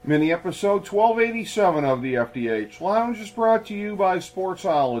Mini episode 1287 of the FDH Lounge is brought to you by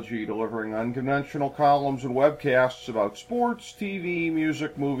Sportsology, delivering unconventional columns and webcasts about sports, TV,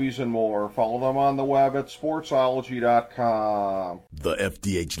 music, movies, and more. Follow them on the web at sportsology.com. The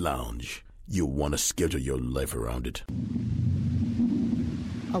FDH Lounge. You want to schedule your life around it.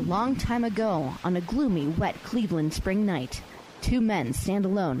 A long time ago, on a gloomy, wet Cleveland spring night, two men stand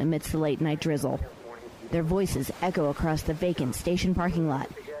alone amidst the late-night drizzle. Their voices echo across the vacant station parking lot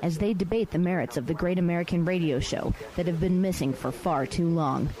as they debate the merits of the great American radio show that have been missing for far too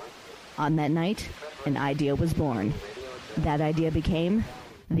long. On that night, an idea was born. That idea became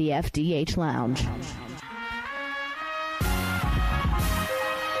the FDH Lounge.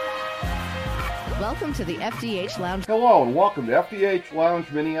 Welcome to the FDH Lounge. Hello and welcome to FDH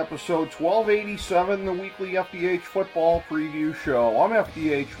Lounge mini episode 1287, the weekly FDH football preview show. I'm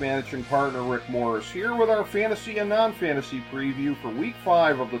FDH managing partner Rick Morris here with our fantasy and non-fantasy preview for week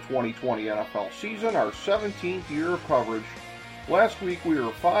 5 of the 2020 NFL season, our 17th year of coverage. Last week we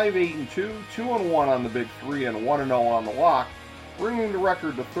were 5-8-2, 2-1 on the Big Three, and 1-0 on the lock, bringing the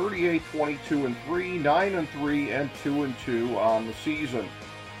record to 38-22-3, 9-3, and 2-2 on the season.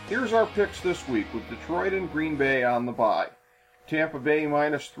 Here's our picks this week with Detroit and Green Bay on the bye. Tampa Bay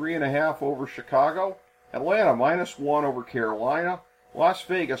 -3.5 over Chicago. Atlanta -1 over Carolina. Las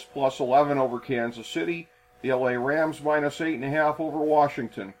Vegas +11 over Kansas City. The LA Rams -8.5 over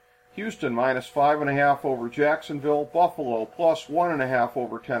Washington. Houston -5.5 over Jacksonville. Buffalo +1.5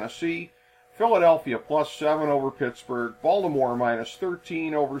 over Tennessee. Philadelphia +7 over Pittsburgh. Baltimore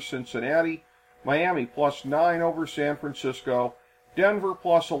 -13 over Cincinnati. Miami +9 over San Francisco. Denver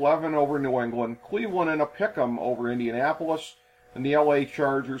 +11 over New England, Cleveland in a pick'em over Indianapolis, and the LA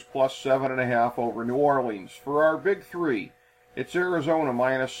Chargers +7.5 over New Orleans. For our Big Three, it's Arizona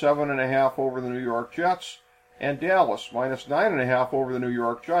 -7.5 over the New York Jets, and Dallas -9.5 over the New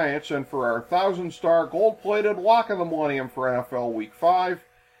York Giants. And for our 1,000-star gold-plated lock of the millennium for NFL Week 5,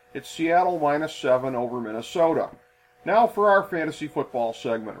 it's Seattle -7 over Minnesota. Now for our fantasy football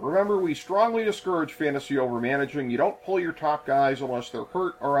segment. Remember, we strongly discourage fantasy over managing. You don't pull your top guys unless they're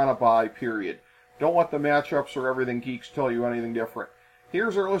hurt or on a bye, period. Don't let the matchups or everything geeks tell you anything different.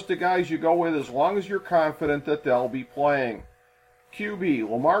 Here's our list of guys you go with as long as you're confident that they'll be playing. QB,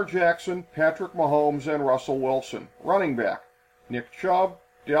 Lamar Jackson, Patrick Mahomes, and Russell Wilson. Running back, Nick Chubb,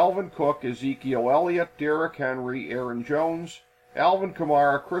 Dalvin Cook, Ezekiel Elliott, Derrick Henry, Aaron Jones, Alvin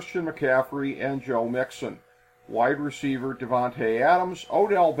Kamara, Christian McCaffrey, and Joe Mixon. Wide receiver, Devontae Adams,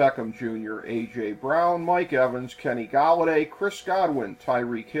 Odell Beckham Jr., A.J. Brown, Mike Evans, Kenny Golladay, Chris Godwin,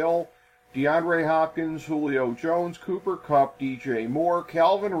 Tyreek Hill, DeAndre Hopkins, Julio Jones, Cooper Kupp, DJ Moore,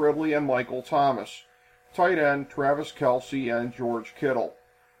 Calvin Ridley, and Michael Thomas. Tight end, Travis Kelce and George Kittle.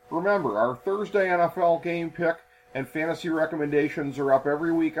 Remember, our Thursday NFL game pick and fantasy recommendations are up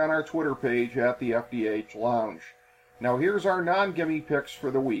every week on our Twitter page at the FDH Lounge. Now here's our non-gimme picks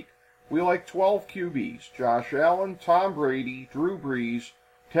for the week. We like 12 QBs: Josh Allen, Tom Brady, Drew Brees,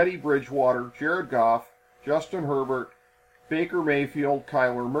 Teddy Bridgewater, Jared Goff, Justin Herbert, Baker Mayfield,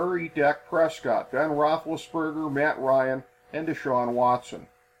 Kyler Murray, Dak Prescott, Ben Roethlisberger, Matt Ryan, and Deshaun Watson.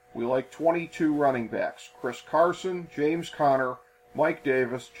 We like 22 running backs: Chris Carson, James Conner, Mike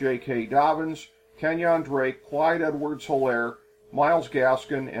Davis, J.K. Dobbins, Kenyon Drake, Clyde Edwards-Helaire, Myles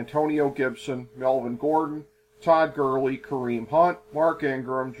Gaskin, Antonio Gibson, Melvin Gordon, Todd Gurley, Kareem Hunt, Mark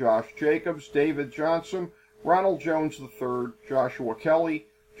Ingram, Josh Jacobs, David Johnson, Ronald Jones III, Joshua Kelly,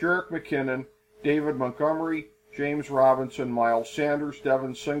 Jerick McKinnon, David Montgomery, James Robinson, Miles Sanders,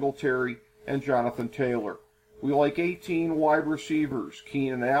 Devin Singletary, and Jonathan Taylor. We like 18 wide receivers: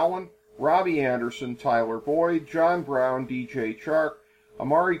 Keenan Allen, Robbie Anderson, Tyler Boyd, John Brown, DJ Chark,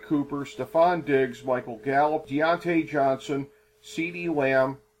 Amari Cooper, Stephon Diggs, Michael Gallup, Deontay Johnson, CeeDee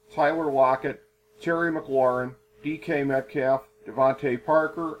Lamb, Tyler Lockett, Terry McLaurin, DK Metcalf, Devontae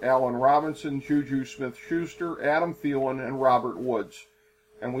Parker, Allen Robinson, Juju Smith-Schuster, Adam Thielen, and Robert Woods.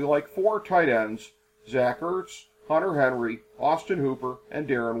 And we like 4 tight ends: Zach Ertz, Hunter Henry, Austin Hooper, and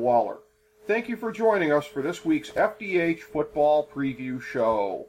Darren Waller. Thank you for joining us for this week's FDH Football Preview Show.